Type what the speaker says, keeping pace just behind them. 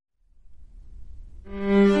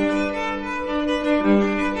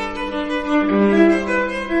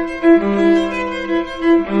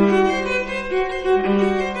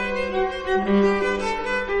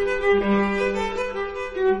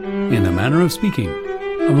Speaking,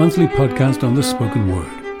 a monthly podcast on the spoken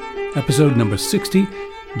word. Episode number 60,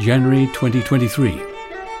 January 2023.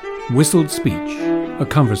 Whistled Speech, a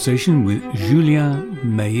conversation with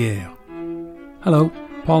Julien Meyer. Hello,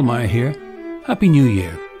 Paul Meyer here. Happy New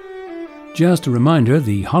Year. Just a reminder,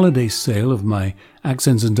 the holiday sale of my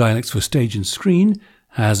Accents and Dialects for Stage and Screen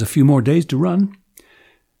has a few more days to run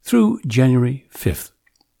through January 5th.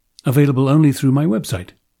 Available only through my website,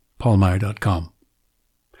 paulmeyer.com.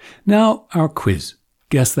 Now, our quiz.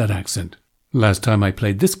 Guess that accent. Last time I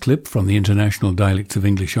played this clip from the International Dialects of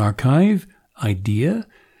English Archive, IDEA,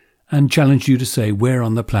 and challenged you to say where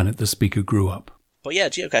on the planet the speaker grew up. But yeah,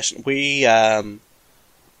 geocaching,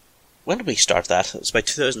 when did we start that? It was about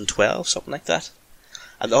 2012, something like that.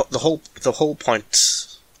 And the whole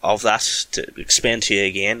point of that, to explain to you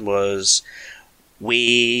again, was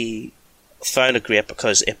we found it great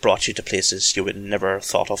because it brought you to places you would never have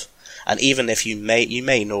thought of. And even if you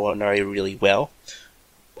may know an area really well,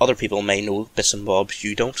 other people may know bits and bobs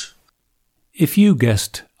you don't. If you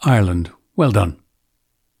guessed Ireland, well done.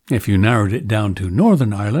 If you narrowed it down to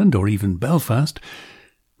Northern Ireland or even Belfast,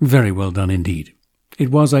 very well done indeed. It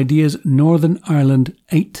was IDEA's Northern Ireland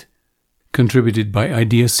 8, contributed by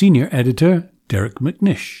IDEA Senior Editor Derek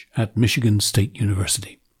McNish at Michigan State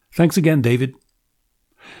University. Thanks again, David.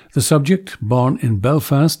 The subject, born in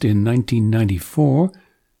Belfast in 1994,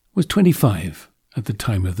 was 25 at the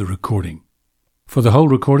time of the recording. For the whole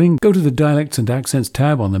recording, go to the Dialects and Accents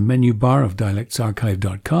tab on the menu bar of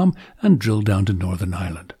dialectsarchive.com and drill down to Northern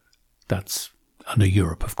Ireland. That's under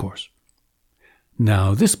Europe, of course.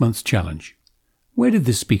 Now, this month's challenge. Where did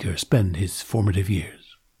this speaker spend his formative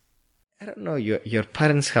years? I don't know, your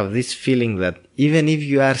parents have this feeling that even if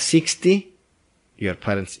you are 60, your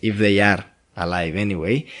parents, if they are alive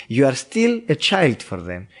anyway, you are still a child for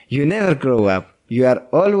them. You never grow up. You are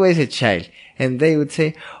always a child. And they would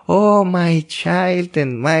say, oh, my child,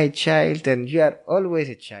 and you are always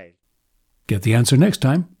a child. Get the answer next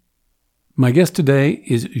time. My guest today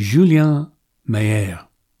is Julien Meyer,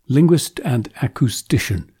 linguist and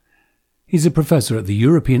acoustician. He's a professor at the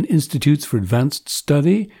European Institutes for Advanced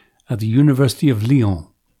Study at the University of Lyon,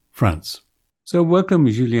 France. So welcome,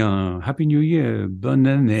 Julien. Happy New Year. Bonne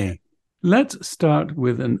année. Let's start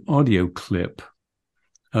with an audio clip.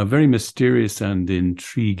 A very mysterious and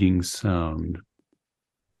intriguing sound.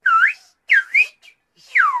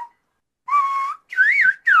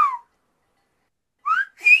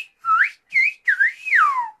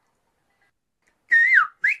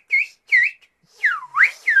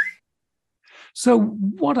 So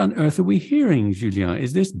what on earth are we hearing, Julien?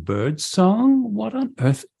 Is this bird song? What on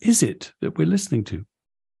earth is it that we're listening to?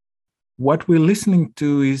 What we're listening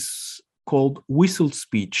to is called whistled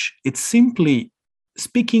speech. It's simply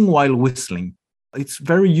speaking while whistling. It's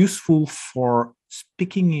very useful for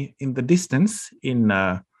speaking in the distance in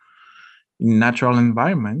natural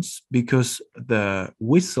environments, because the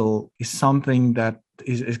whistle is something that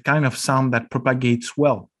is a kind of sound that propagates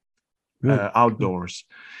well outdoors.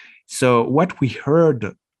 So what we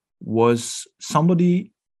heard was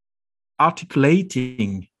somebody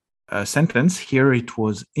articulating a sentence. Here it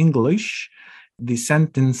was English. The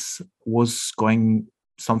sentence was going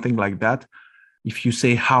something like that. If you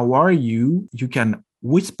say, how are you? You can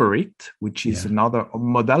whisper it, which is another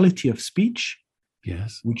modality of speech.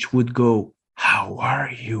 Yes. Which would go, how are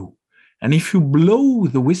you? And if you blow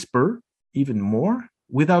the whisper even more,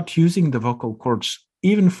 without using the vocal cords,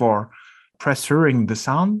 even for pressuring the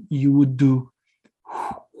sound, you would do,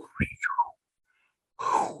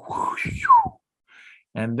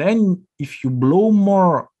 and then if you blow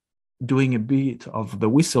more, doing a bit of the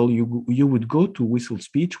whistle, you would go to whistle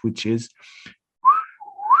speech, which is.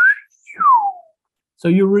 So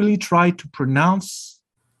you really try to pronounce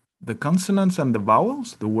the consonants and the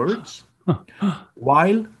vowels, the words,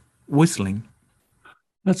 while whistling.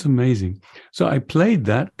 That's amazing. So I played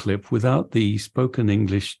that clip without the spoken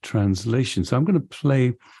English translation. So I'm going to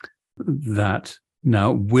play that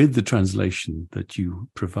now with the translation that you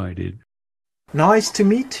provided. Nice to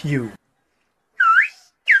meet you.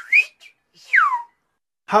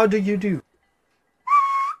 How do you do?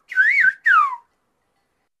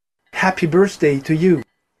 Happy birthday to you.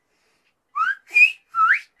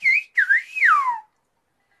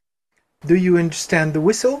 Do you understand the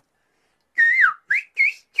whistle?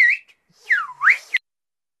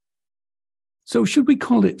 So should we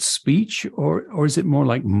call it speech, or is it more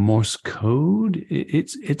like Morse code?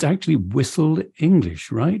 It's actually whistled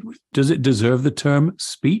English, right? Does it deserve the term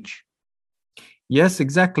speech? Yes,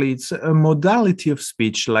 exactly. It's a modality of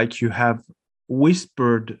speech. Like you have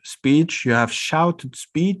whispered speech, you have shouted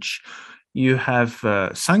speech, you have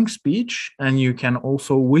sung speech, and you can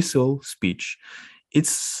also whistle speech.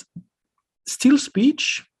 It's still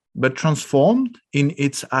speech, but transformed in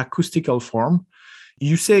its acoustical form.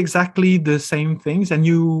 You say exactly the same things, and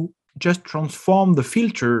you just transform the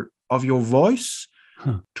filter of your voice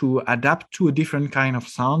to adapt to a different kind of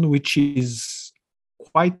sound, which is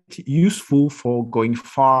quite useful for going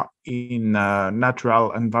far in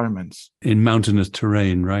natural environments. In mountainous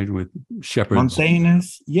terrain, right? With shepherds.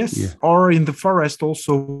 Mountainous, yes. Yeah. Or in the forest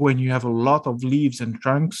also, when you have a lot of leaves and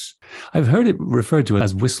trunks. I've heard it referred to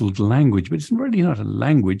as whistled language, but it's really not a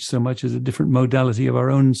language so much as a different modality of our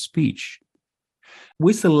own speech.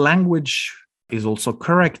 Whistle language is also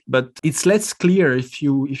correct, but it's less clear if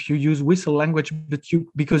you use whistle language,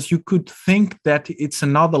 because you could think that it's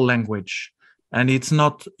another language, and it's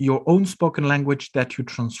not your own spoken language that you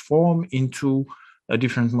transform into a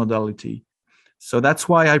different modality. So that's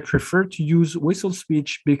why I prefer to use whistle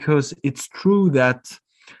speech, because it's true that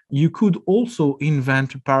you could also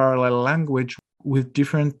invent a parallel language with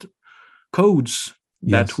different codes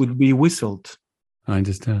that Yes. would be whistled. I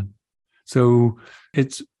understand. So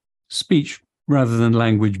it's speech rather than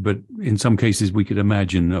language, but in some cases we could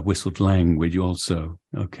imagine a whistled language also.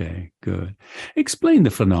 Okay, good. Explain the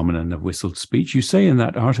phenomenon of whistled speech. You say in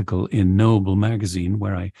that article in Noble magazine,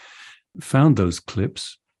 where I found those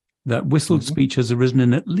clips, that whistled speech has arisen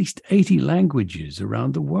in at least 80 languages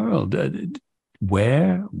around the world.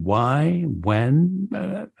 Where, why, when,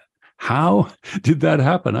 how did that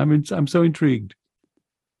happen? I'm so intrigued.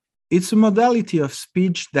 It's a modality of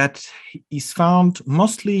speech that is found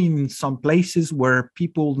mostly in some places where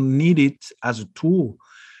people need it as a tool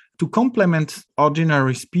to complement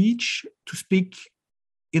ordinary speech, to speak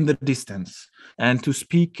in the distance, and to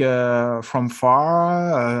speak from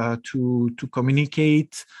far, to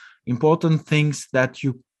communicate important things that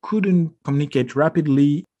you couldn't communicate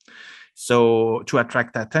rapidly. So to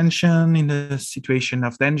attract attention in a situation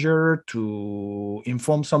of danger, to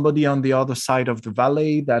inform somebody on the other side of the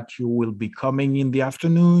valley that you will be coming in the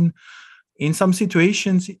afternoon. In some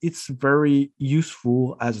situations, it's very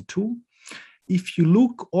useful as a tool. If you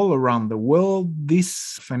look all around the world,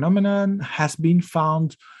 this phenomenon has been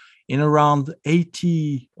found in around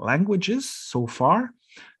 80 languages so far.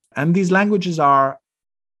 And these languages are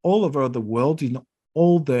all over the world, in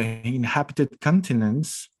all the inhabited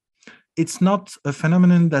continents. It's not a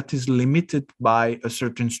phenomenon that is limited by a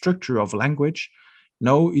certain structure of language.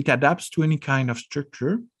 No, it adapts to any kind of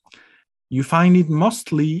structure. You find it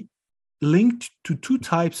mostly linked to two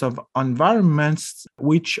types of environments,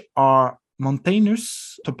 which are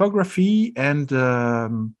mountainous topography and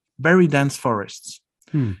very dense forests,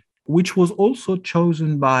 which was also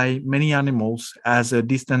chosen by many animals as a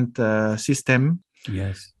distant system.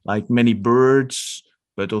 Yes. Like many birds,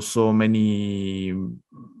 but also many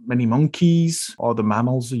monkeys. Other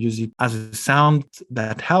mammals use it as a sound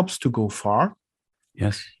that helps to go far.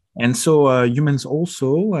 Yes. And so humans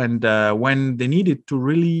also, and when they needed to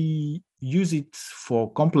really use it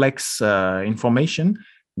for complex information,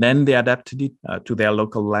 then they adapted it to their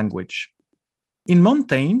local language. In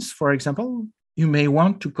mountains, for example, you may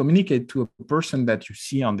want to communicate to a person that you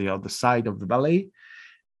see on the other side of the valley.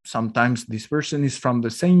 Sometimes this person is from the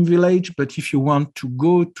same village, but if you want to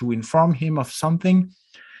go to inform him of something,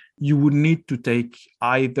 you would need to take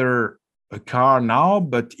either a car now,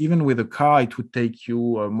 but even with a car, it would take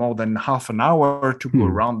you more than half an hour to go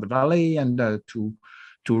around the valley and to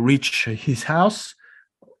reach his house.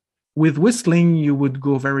 With whistling, you would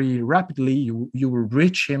go very rapidly. You would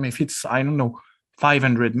reach him. If it's,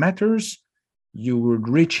 500 meters, you would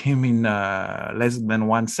reach him in less than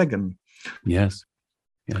 1 second. Yes.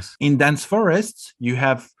 Yes. In dense forests, you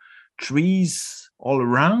have trees all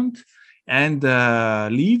around and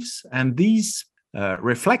leaves, and these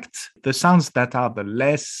reflect the sounds that are the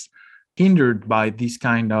less hindered by these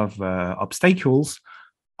kind of obstacles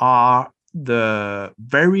are the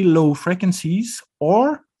very low frequencies,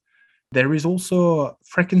 or there is also a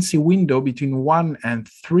frequency window between 1 and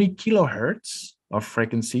 3 kilohertz of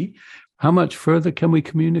frequency. How much further can we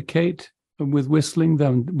communicate with whistling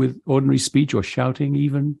than with ordinary speech or shouting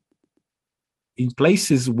even? In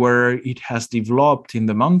places where it has developed in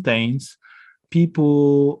the mountains,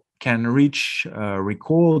 people can reach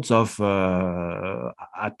records of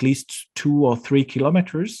at least 2 or 3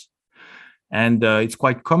 kilometers. And it's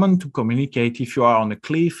quite common to communicate if you are on a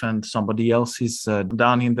cliff and somebody else is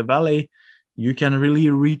down in the valley. You can really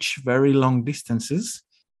reach very long distances,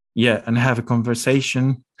 and have a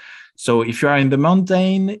conversation. So if you are in the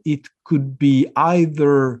mountain, it could be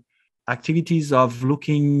either activities of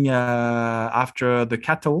looking after the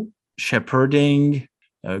cattle, shepherding,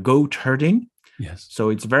 goat herding, Yes. So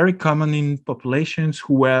it's very common in populations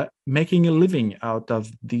who were making a living out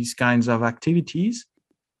of these kinds of activities.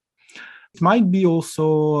 It might be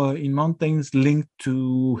also in mountains linked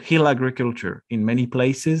to hill agriculture in many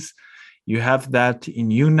places. You have that in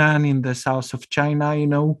Yunnan, in the south of China,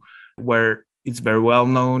 where it's very well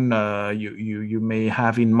known. You may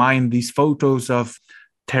have in mind these photos of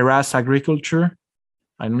terrace agriculture.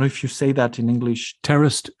 I don't know if you say that in English.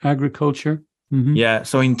 Terraced agriculture. Mm-hmm. Yeah,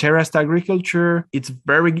 so in terraced agriculture, it's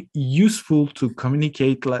very useful to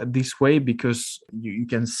communicate this way because you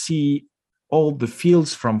can see all the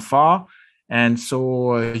fields from far. And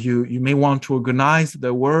so you may want to organize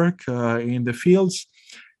the work in the fields.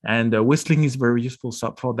 And whistling is very useful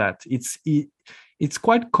for that. It's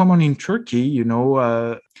quite common in Turkey,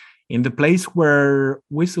 in the place where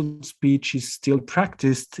whistle speech is still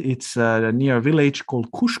practiced. It's near a village called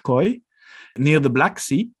Kuşköy, near the Black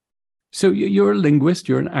Sea. So you're a linguist,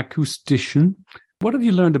 you're an acoustician. What have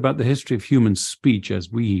you learned about the history of human speech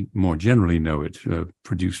as we more generally know it,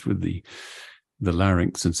 produced with the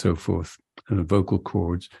larynx and so forth, and the vocal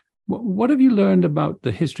cords? What have you learned about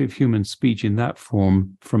the history of human speech in that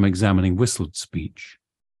form from examining whistled speech?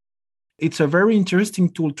 It's a very interesting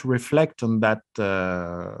tool to reflect on that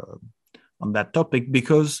topic,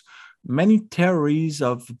 because many theories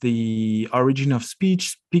of the origin of speech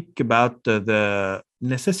speak about the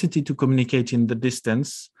necessity to communicate in the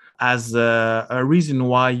distance as a reason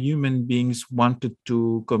why human beings wanted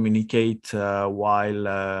to communicate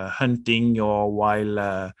while hunting or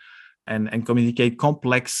while and communicate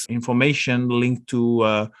complex information linked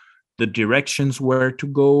to the directions where to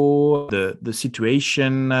go, the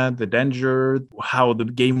situation, the danger, how the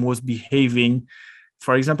game was behaving.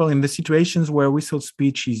 For example, in the situations where whistle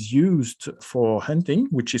speech is used for hunting,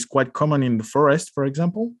 which is quite common in the forest, for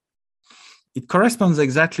example, it corresponds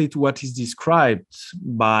exactly to what is described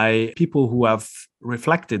by people who have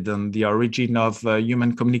reflected on the origin of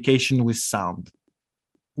human communication with sound.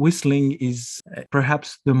 Whistling is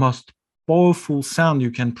perhaps the most powerful sound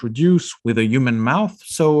you can produce with a human mouth.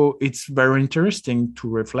 So it's very interesting to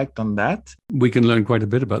reflect on that. We can learn quite a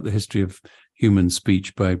bit about the history of human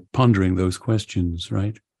speech by pondering those questions,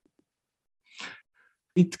 right?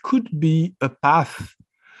 It could be a path.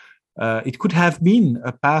 It could have been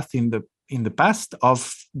a path in the past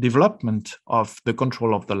of development of the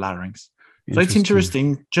control of the larynx. So it's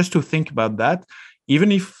interesting just to think about that,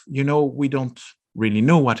 even if, we don't really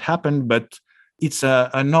know what happened, but it's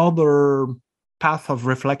another path of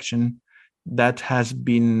reflection that has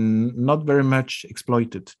been not very much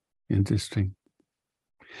exploited. Interesting.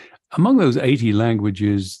 Among those 80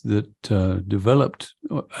 languages that developed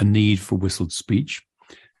a need for whistled speech,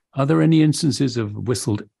 are there any instances of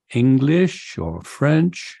whistled English or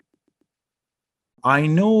French? I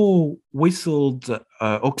know whistled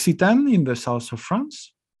Occitan in the south of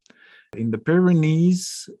France, in the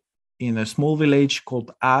Pyrenees, in a small village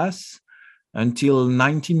called As. Until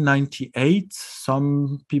 1998,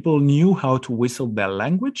 some people knew how to whistle their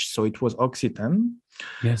language, so it was Occitan.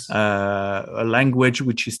 Yes. A language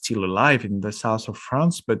which is still alive in the south of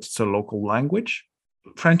France, but it's a local language.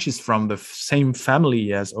 French is from the same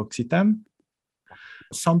family as Occitan.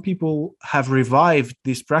 Some people have revived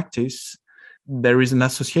this practice. There is an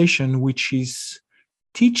association which is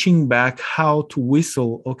teaching back how to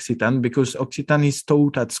whistle Occitan, because Occitan is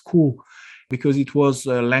taught at school, because it was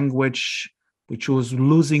a language which was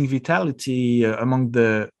losing vitality among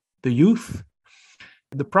the youth.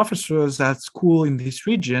 The professors at school in this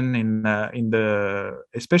region,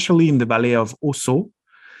 especially in the valley of Ossau,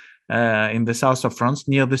 in the south of France,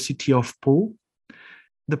 near the city of Pau,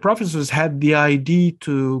 the professors had the idea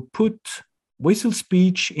to put whistle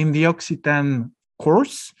speech in the Occitan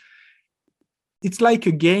course. It's like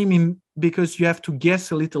a game because you have to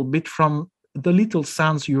guess a little bit from the little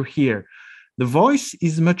sounds you hear. The voice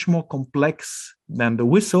is much more complex than the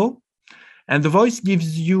whistle, and the voice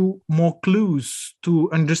gives you more clues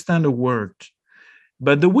to understand a word.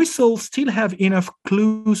 But the whistle still have enough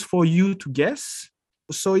clues for you to guess.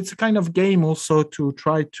 So it's a kind of game also to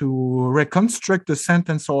try to reconstruct a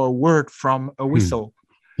sentence or a word from a whistle.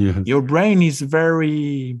 Yes. Your brain is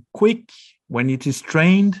very quick when it is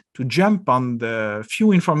trained to jump on the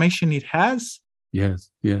few information it has.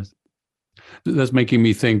 Yes, yes. That's making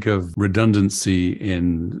me think of redundancy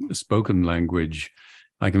in spoken language.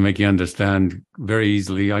 I can make you understand very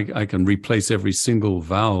easily. I can replace every single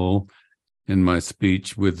vowel in my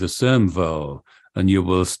speech with the same vowel, and you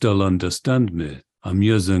will still understand me. I'm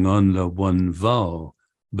using only one vowel,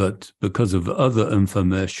 but because of other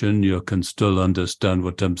information, you can still understand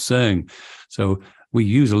what I'm saying. So we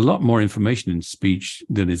use a lot more information in speech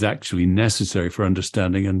than is actually necessary for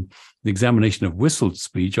understanding. And the examination of whistled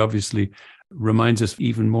speech obviously reminds us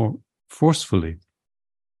even more forcefully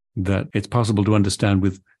that it's possible to understand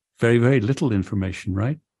with very, very little information,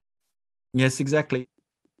 right? Yes, exactly.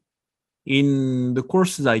 In the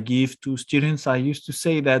courses I give to students, I used to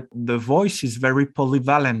say that the voice is very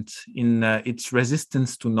polyvalent in its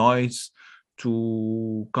resistance to noise,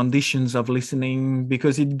 to conditions of listening,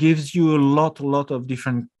 because it gives you a lot of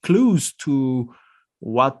different clues to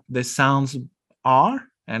what the sounds are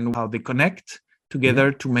and how they connect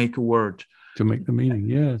together to make a word. To make the meaning,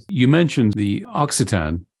 yes. You mentioned the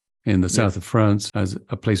Occitan in the south of France as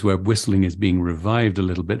a place where whistling is being revived a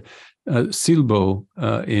little bit. Silbo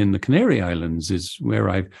in the Canary Islands is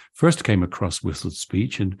where I first came across whistled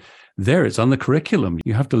speech, and there it's on the curriculum.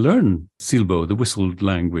 You have to learn Silbo, the whistled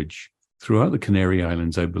language, throughout the Canary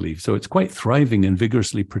Islands, I believe. So it's quite thriving and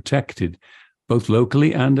vigorously protected, both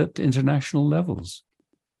locally and at international levels.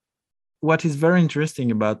 What is very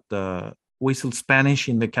interesting about the whistled Spanish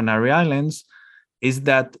in the Canary Islands is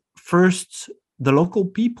that first, the local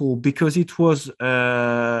people, because it was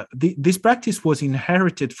this practice was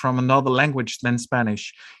inherited from another language than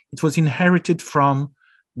Spanish. It was inherited from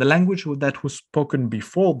the language that was spoken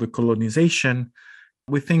before the colonization.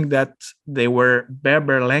 We think that they were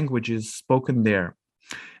Berber languages spoken there.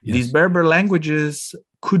 Yes. These Berber languages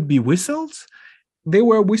could be whistled. They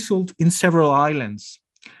were whistled in several islands,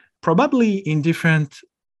 probably in different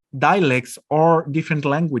dialects or different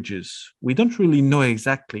languages. We don't really know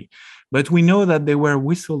exactly, but we know that they were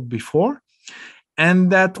whistled before,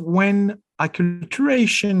 and that when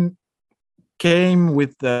acculturation came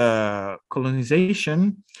with the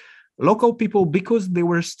colonization, local people, because they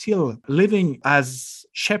were still living as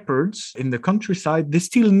shepherds in the countryside, they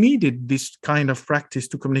still needed this kind of practice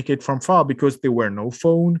to communicate from far, because there were no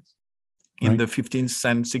phone in the 15th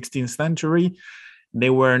and 16th century.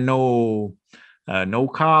 There were no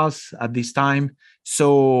cars at this time.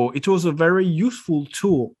 So it was a very useful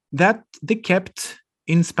tool that they kept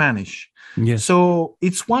in Spanish. Yes. So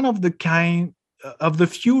it's one of the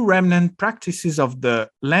few remnant practices of the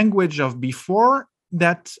language of before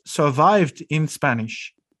that survived in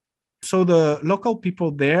Spanish. So the local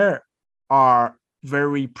people there are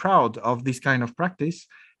very proud of this kind of practice.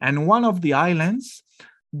 And one of the islands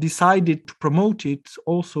decided to promote it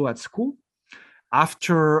also at school,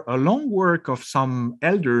 after a long work of some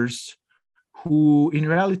elders who in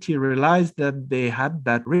reality realized that they had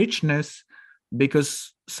that richness,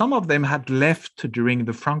 because some of them had left during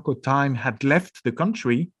the Franco time, had left the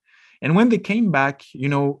country. And when they came back,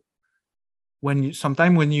 when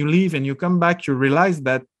you leave and you come back, you realize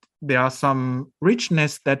that there are some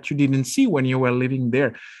richness that you didn't see when you were living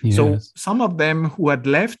there. Yes. So some of them who had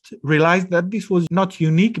left realized that this was not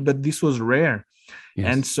unique, but this was rare. Yes.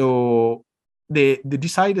 And so they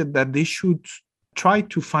decided that they should try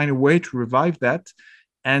to find a way to revive that.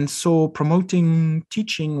 And so promoting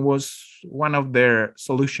teaching was one of their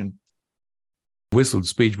solutions. Whistled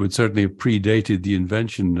speech would certainly have predated the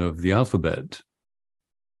invention of the alphabet.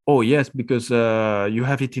 Oh, yes, because you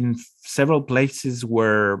have it in several places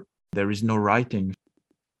where there is no writing.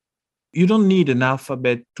 You don't need an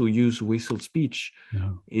alphabet to use whistled speech.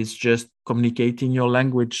 No. It's just communicating your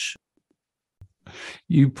language.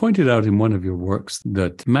 You pointed out in one of your works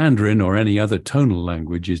that Mandarin or any other tonal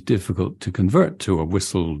language is difficult to convert to a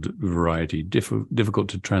whistled variety, difficult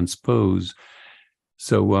to transpose.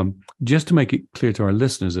 So just to make it clear to our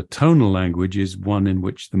listeners, a tonal language is one in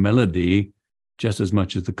which the melody, just as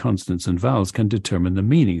much as the consonants and vowels, can determine the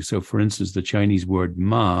meaning. So, for instance, the Chinese word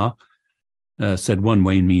ma said one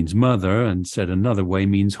way means mother and said another way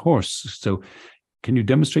means horse. So can you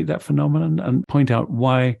demonstrate that phenomenon and point out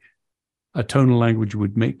why a tonal language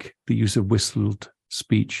would make the use of whistled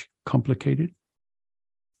speech complicated?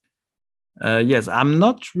 Yes, I'm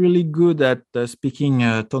not really good at speaking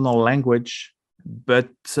tonal language, but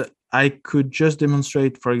I could just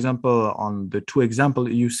demonstrate, for example, on the two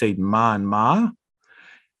examples you said, ma and ma.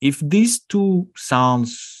 If these two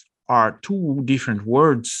sounds are two different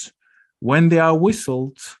words, when they are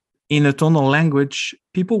whistled in a tonal language,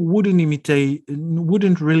 people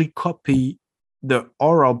wouldn't really copy the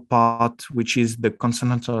oral part, which is the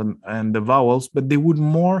consonants and the vowels, but they would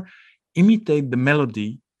more imitate the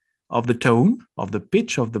melody of the tone, of the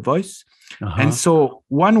pitch of the voice. Uh-huh. And so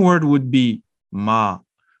one word would be ma,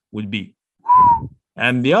 would be,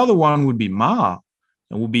 and the other one would be ma,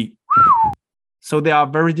 and would be. So they are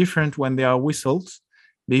very different when they are whistled,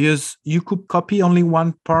 because you could copy only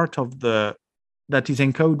one part of that is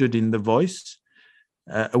encoded in the voice,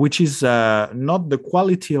 which is not the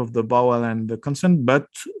quality of the vowel and the consonant, but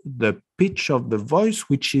the pitch of the voice,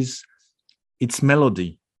 which is its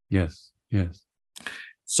melody. Yes, yes.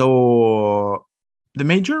 So the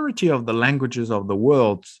majority of the languages of the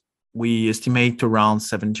world, we estimate around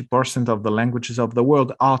 70% of the languages of the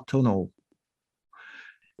world are tonal.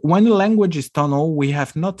 When a language is tonal, we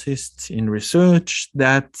have noticed in research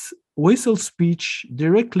that whistle speech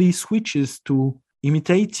directly switches to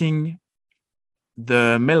imitating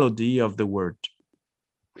the melody of the word.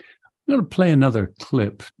 I'm going to play another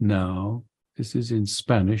clip now. This is in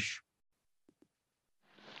Spanish.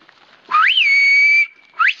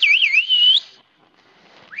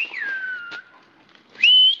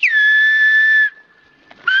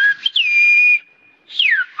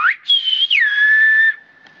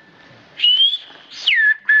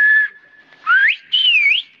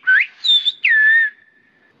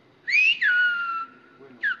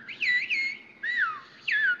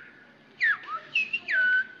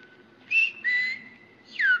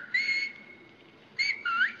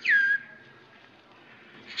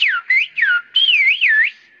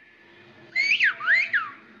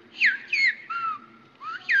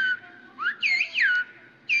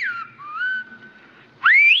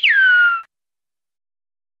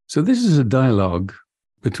 So this is a dialogue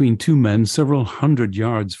between two men several hundred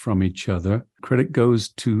yards from each other. Credit goes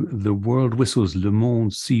to the world whistles, Le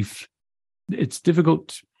Monde Siffle. It's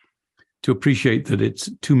difficult to appreciate that it's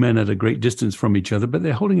two men at a great distance from each other, but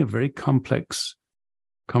they're holding a very complex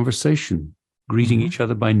conversation, greeting each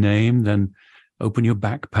other by name, then open your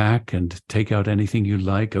backpack and take out anything you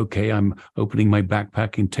like. Okay, I'm opening my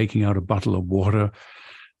backpack and taking out a bottle of water.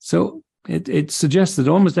 So it suggests that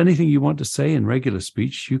almost anything you want to say in regular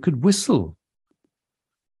speech, you could whistle.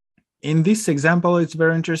 In this example, it's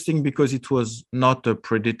very interesting because it was not a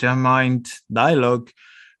predetermined dialogue.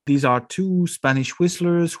 These are two Spanish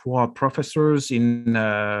whistlers who are professors in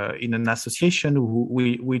an association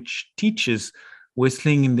which teaches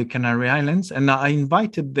whistling in the Canary Islands. And I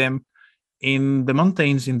invited them in the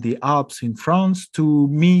mountains in the Alps in France to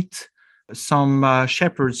meet some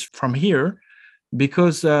shepherds from here,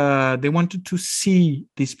 because they wanted to see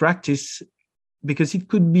this practice, because it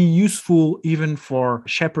could be useful even for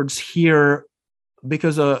shepherds here,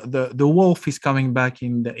 because the wolf is coming back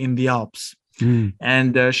in the Alps.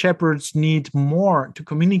 And shepherds need more to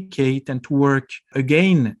communicate and to work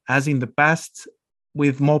again, as in the past,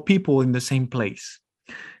 with more people in the same place.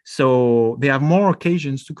 So they have more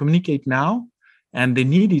occasions to communicate now, and they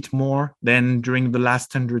need it more than during the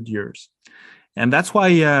last 100 years. And that's why,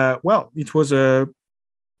 it was a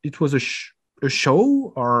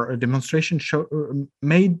show or a demonstration show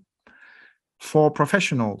made for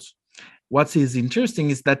professionals. What is interesting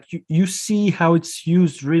is that you see how it's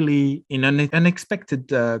used really in an unexpected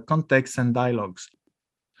context and dialogues.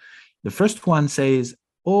 The first one says,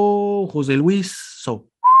 "Oh, José Luis." So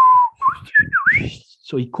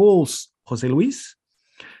he calls José Luis.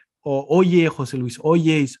 Or "Oye, José Luis."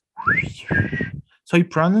 Oye is. So he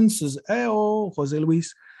pronounces, "Oh, José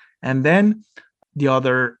Luis." And then the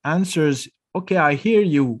other answers, "Okay, I hear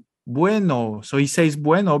you. Bueno." So he says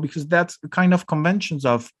bueno because that's the kind of conventions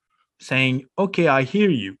of saying, "Okay, I hear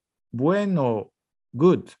you. Bueno,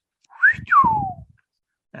 good."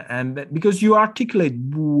 And because you articulate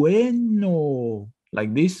bueno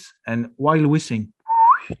like this, and while whistling.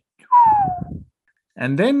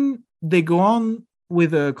 And then they go on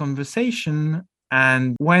with a conversation,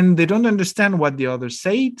 and when they don't understand what the other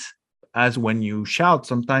said, as when you shout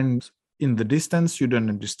sometimes in the distance, you don't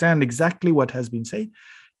understand exactly what has been said,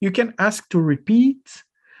 you can ask to repeat.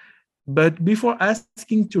 But before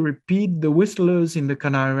asking to repeat, the whistlers in the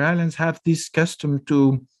Canary Islands have this custom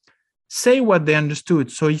to say what they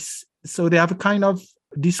understood. So they have a kind of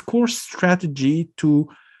discourse strategy to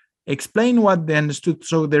explain what they understood.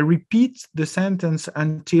 So they repeat the sentence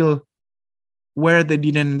until where they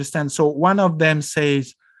didn't understand. So one of them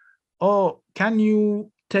says, "Oh, can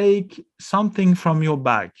you take something from your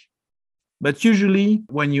bag?" But usually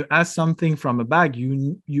when you ask something from a bag,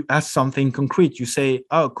 you ask something concrete. You say,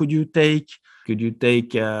 "Oh, could you take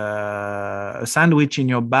a sandwich in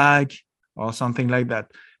your bag?" or something like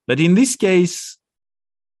that. But in this case,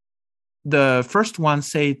 the first one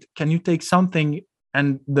said, "Can you take something?"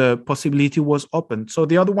 and the possibility was open. So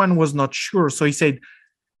the other one was not sure. So he said,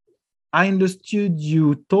 "I understood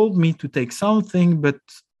you told me to take something, but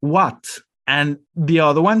what?" And the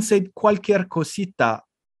other one said, "Cualquier cosita,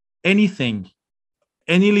 anything,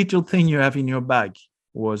 any little thing you have in your bag,"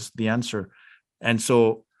 was the answer. And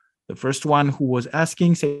so the first one who was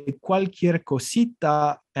asking said, "Cualquier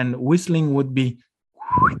cosita," and whistling would be.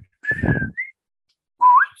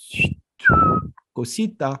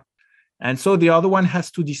 cosita. And so the other one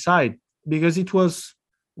has to decide, because it was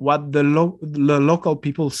what the local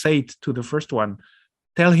people said to the first one.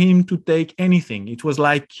 Tell him to take anything. It was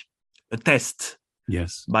like a test.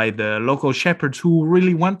 Yes. By the local shepherds who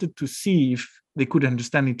really wanted to see if they could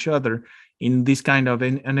understand each other in this kind of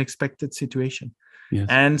an unexpected situation. Yes.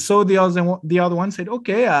 And so the other one said,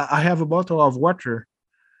 okay, I have a bottle of water.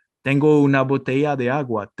 Tengo una botella de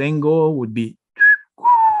agua. Tengo would be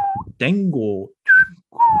tengo.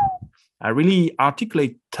 I really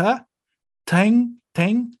articulate ta, tang,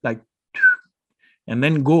 like, and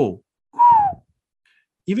then go.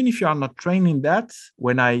 Even if you are not trained in that,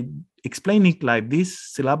 when I explain it like this,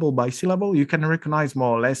 syllable by syllable, you can recognize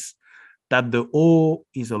more or less that the O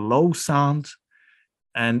is a low sound,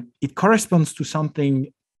 and it corresponds to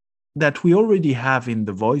something that we already have in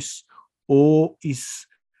the voice. O is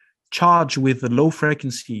charged with the low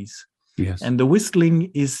frequencies. Yes. And the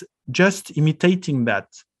whistling is just imitating that.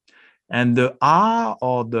 And the R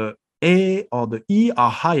or the A or the E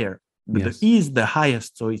are higher. But yes. The E is the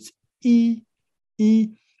highest. So it's E,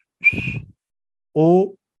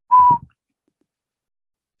 O.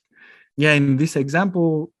 Yeah, in this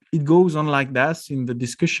example, it goes on like that in the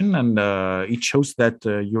discussion, and it shows that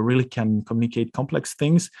you really can communicate complex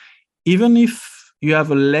things, even if you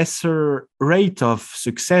have a lesser rate of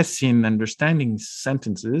success in understanding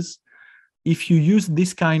sentences. If you use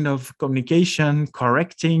this kind of communication,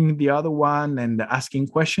 correcting the other one and asking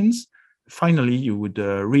questions, finally you would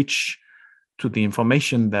reach to the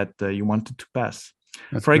information that you wanted to pass.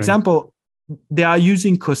 That's For great. example, they are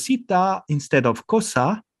using cosita instead of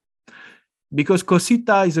cosa, because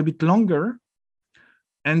cosita is a bit longer.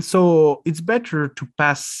 And so it's better to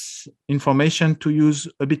pass information to use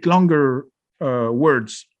a bit longer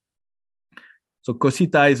words. So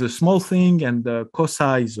cosita is a small thing and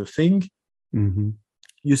cosa is a thing. Mm-hmm.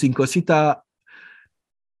 Using cosita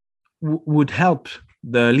would help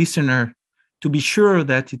the listener to be sure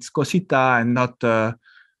that it's cosita and not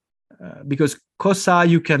because cosa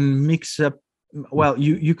you can mix up. Well,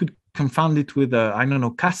 you could confound it with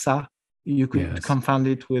casa. You could confound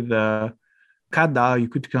it with cada. You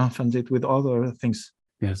could confound it with other things.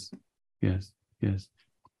 Yes.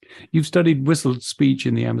 You've studied whistled speech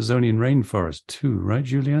in the Amazonian rainforest too, right,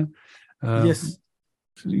 Julian? Yes.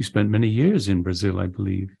 You spent many years in Brazil, I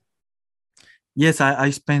believe. Yes,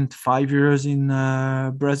 I spent 5 years in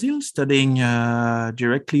Brazil studying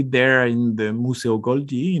directly there in the Museu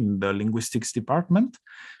Goldi in the linguistics department.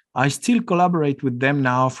 I still collaborate with them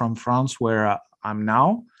now from France, where I'm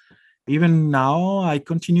now. Even now, I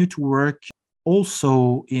continue to work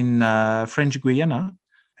also in French Guiana,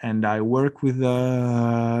 and I work with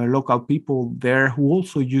local people there who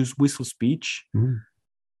also use whistle speech,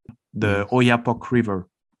 the Oyapock River.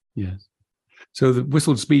 Yes. So the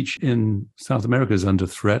whistled speech in South America is under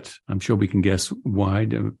threat. I'm sure we can guess why.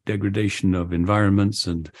 Degradation of environments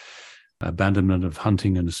and abandonment of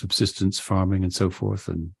hunting and subsistence farming and so forth.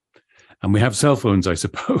 And we have cell phones, I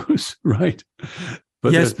suppose, right?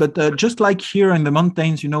 But yes, but just like here in the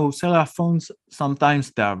mountains, cell phones,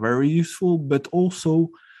 sometimes they are very useful, but also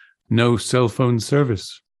no cell phone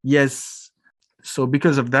service. Yes. So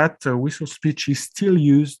because of that, whistle speech is still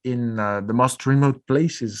used in the most remote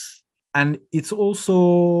places. And it's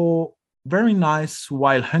also very nice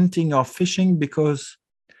while hunting or fishing, because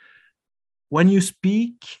when you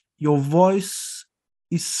speak, your voice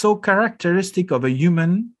is so characteristic of a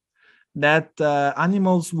human that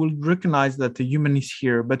animals will recognize that the human is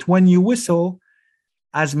here. But when you whistle,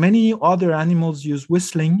 as many other animals use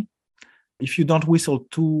whistling, if you don't whistle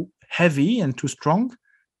too heavy and too strong,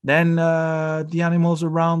 then the animals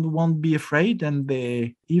around won't be afraid, and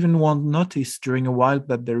they even won't notice during a while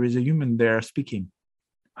that there is a human there speaking.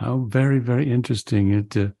 How very, very interesting.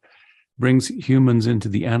 It brings humans into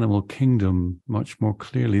the animal kingdom much more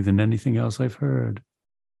clearly than anything else I've heard.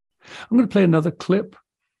 I'm going to play another clip.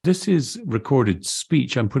 This is recorded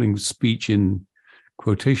speech. I'm putting speech in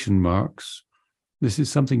quotation marks. This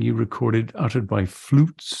is something you recorded uttered by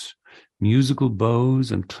flutes, musical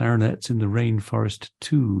bows, and clarinets in the rainforest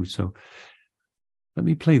too. So let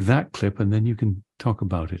me play that clip and then you can talk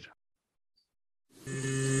about it.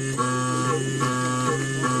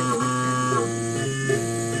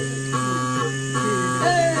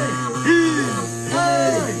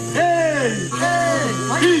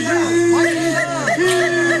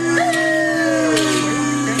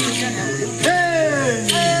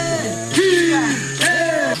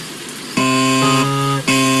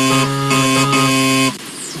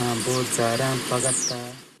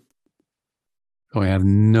 Oh, I have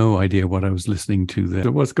no idea what I was listening to there.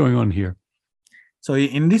 So what's going on here? So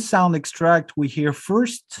in this sound extract, we hear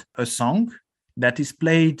first a song, that is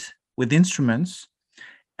played with instruments,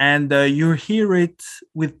 and you hear it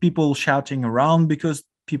with people shouting around because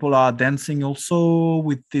people are dancing also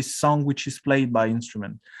with this song which is played by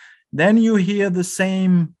instrument. Then you hear the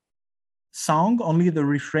same song, only the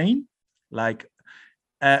refrain, like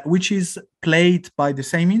which is played by the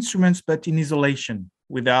same instruments but in isolation,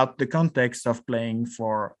 without the context of playing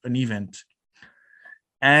for an event.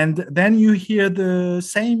 And then you hear the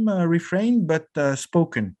same refrain but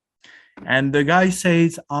spoken. And the guy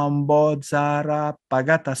says, Ambo Zara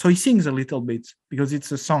Pagata. So he sings a little bit because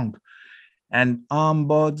it's a song. And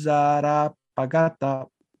Ambo Zara Pagata,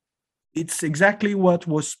 it's exactly what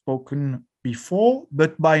was spoken before,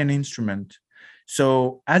 but by an instrument.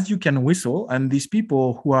 So as you can whistle, and these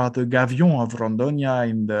people who are the Gavion of Rondônia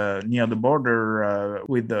near the border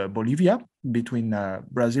with Bolivia, between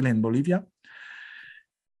Brazil and Bolivia,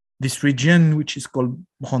 this region, which is called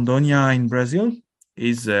Rondônia in Brazil,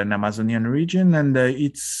 is an Amazonian region, and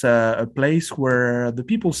it's a place where the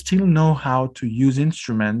people still know how to use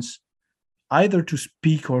instruments, either to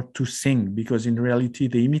speak or to sing, because in reality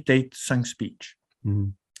they imitate sung speech. Mm-hmm.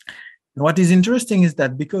 What is interesting is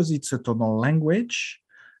that because it's a tonal language,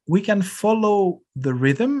 we can follow the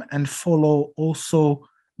rhythm and follow also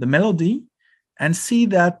the melody and see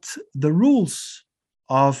that the rules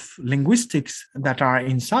of linguistics that are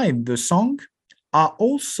inside the song are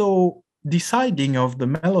also deciding of the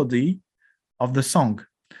melody of the song.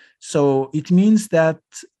 So it means that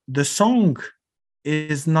the song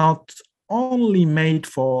is not only made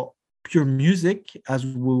for pure music, as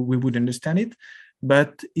we would understand it,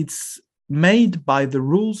 but it's made by the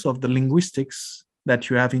rules of the linguistics that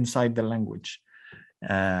you have inside the language,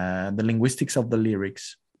 the linguistics of the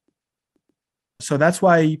lyrics. So that's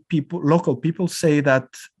why local people say that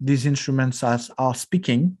these instruments are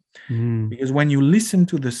speaking, because when you listen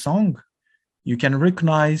to the song, you can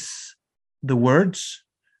recognize the words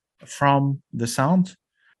from the sound.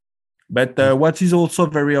 But what is also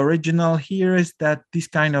very original here is that this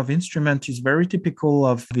kind of instrument is very typical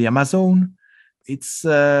of the Amazon. It's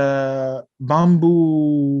a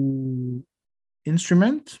bamboo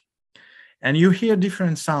instrument, and you hear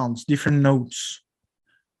different sounds, different notes.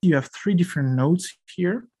 You have 3 different notes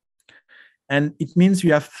here, and it means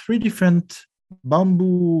you have 3 different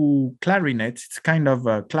bamboo clarinets. It's kind of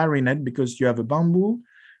a clarinet because you have a bamboo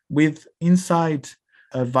with inside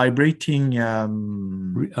a vibrating a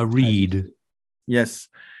reed. Yes,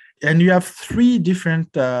 and you have 3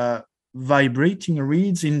 different vibrating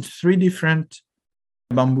reeds in 3 different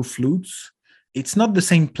bamboo flutes. It's not the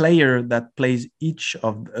same player that plays each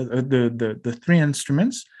of the 3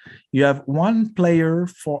 instruments. You have 1 player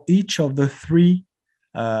for each of the 3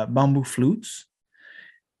 bamboo flutes.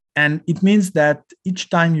 And it means that each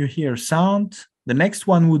time you hear sound, the next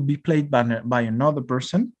one would be played by another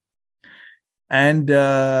person. And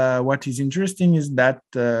what is interesting is that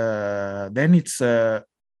then it's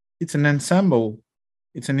an ensemble.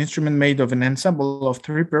 It's an instrument made of an ensemble of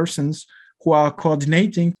 3 persons who are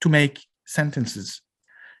coordinating to make sentences.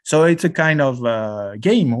 So it's a kind of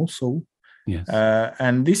game also. Yes.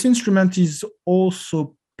 And this instrument is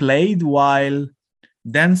also played while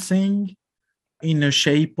dancing in a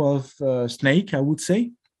shape of a snake, I would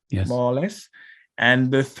say, yes, more or less. And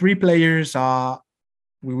the 3 players are,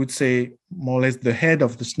 we would say, more or less the head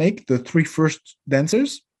of the snake, the 3 first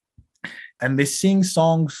dancers. And they sing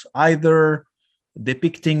songs either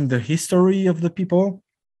depicting the history of the people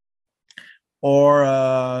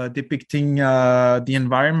or depicting the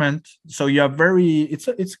environment. So you have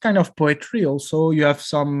it's kind of poetry also. You have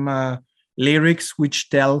some lyrics which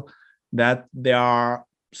tell that there are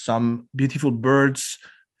some beautiful birds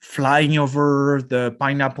flying over the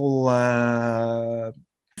pineapple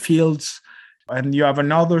fields. And you have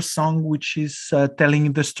another song which is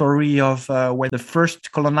telling the story of when the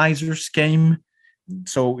first colonizers came.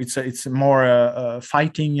 So it's more a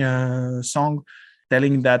fighting song,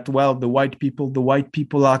 telling that, well, the white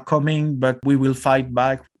people are coming, but we will fight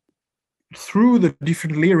back. Through the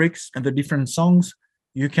different lyrics and the different songs,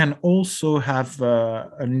 you can also have an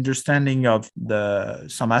understanding of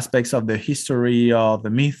some aspects of the history or the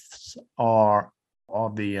myths or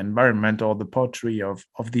the environment or the poetry of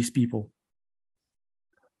these people.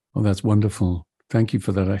 Oh, that's wonderful. Thank you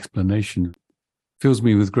for that explanation. Fills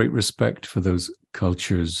me with great respect for those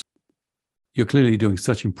cultures. You're clearly doing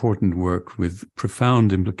such important work with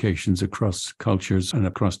profound implications across cultures and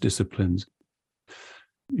across disciplines.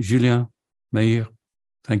 Julien Meyer,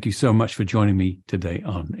 thank you so much for joining me today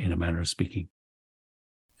on In a Manner of Speaking.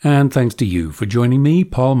 And thanks to you for joining me,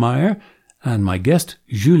 Paul Meyer, and my guest,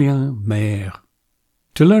 Julien Meyer.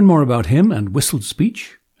 To learn more about him and whistled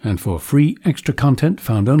speech, and for free extra content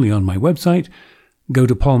found only on my website, Go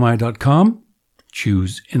to paulmeyer.com,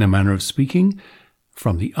 choose In a Manner of Speaking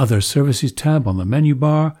from the Other Services tab on the menu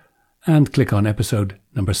bar, and click on episode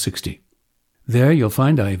number 60. There you'll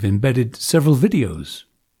find I've embedded several videos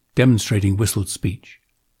demonstrating whistled speech.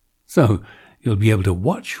 So you'll be able to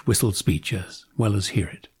watch whistled speech as well as hear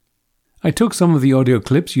it. I took some of the audio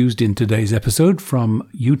clips used in today's episode from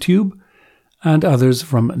YouTube and others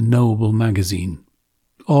from Knowable Magazine,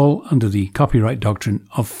 all under the copyright doctrine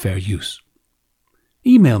of fair use.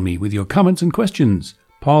 Email me with your comments and questions,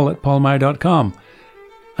 paul@paulmeyer.com,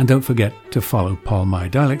 and don't forget to follow Paul Meyer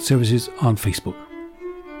Dialect Services on Facebook.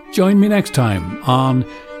 Join me next time on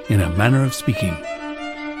In a Manner of Speaking.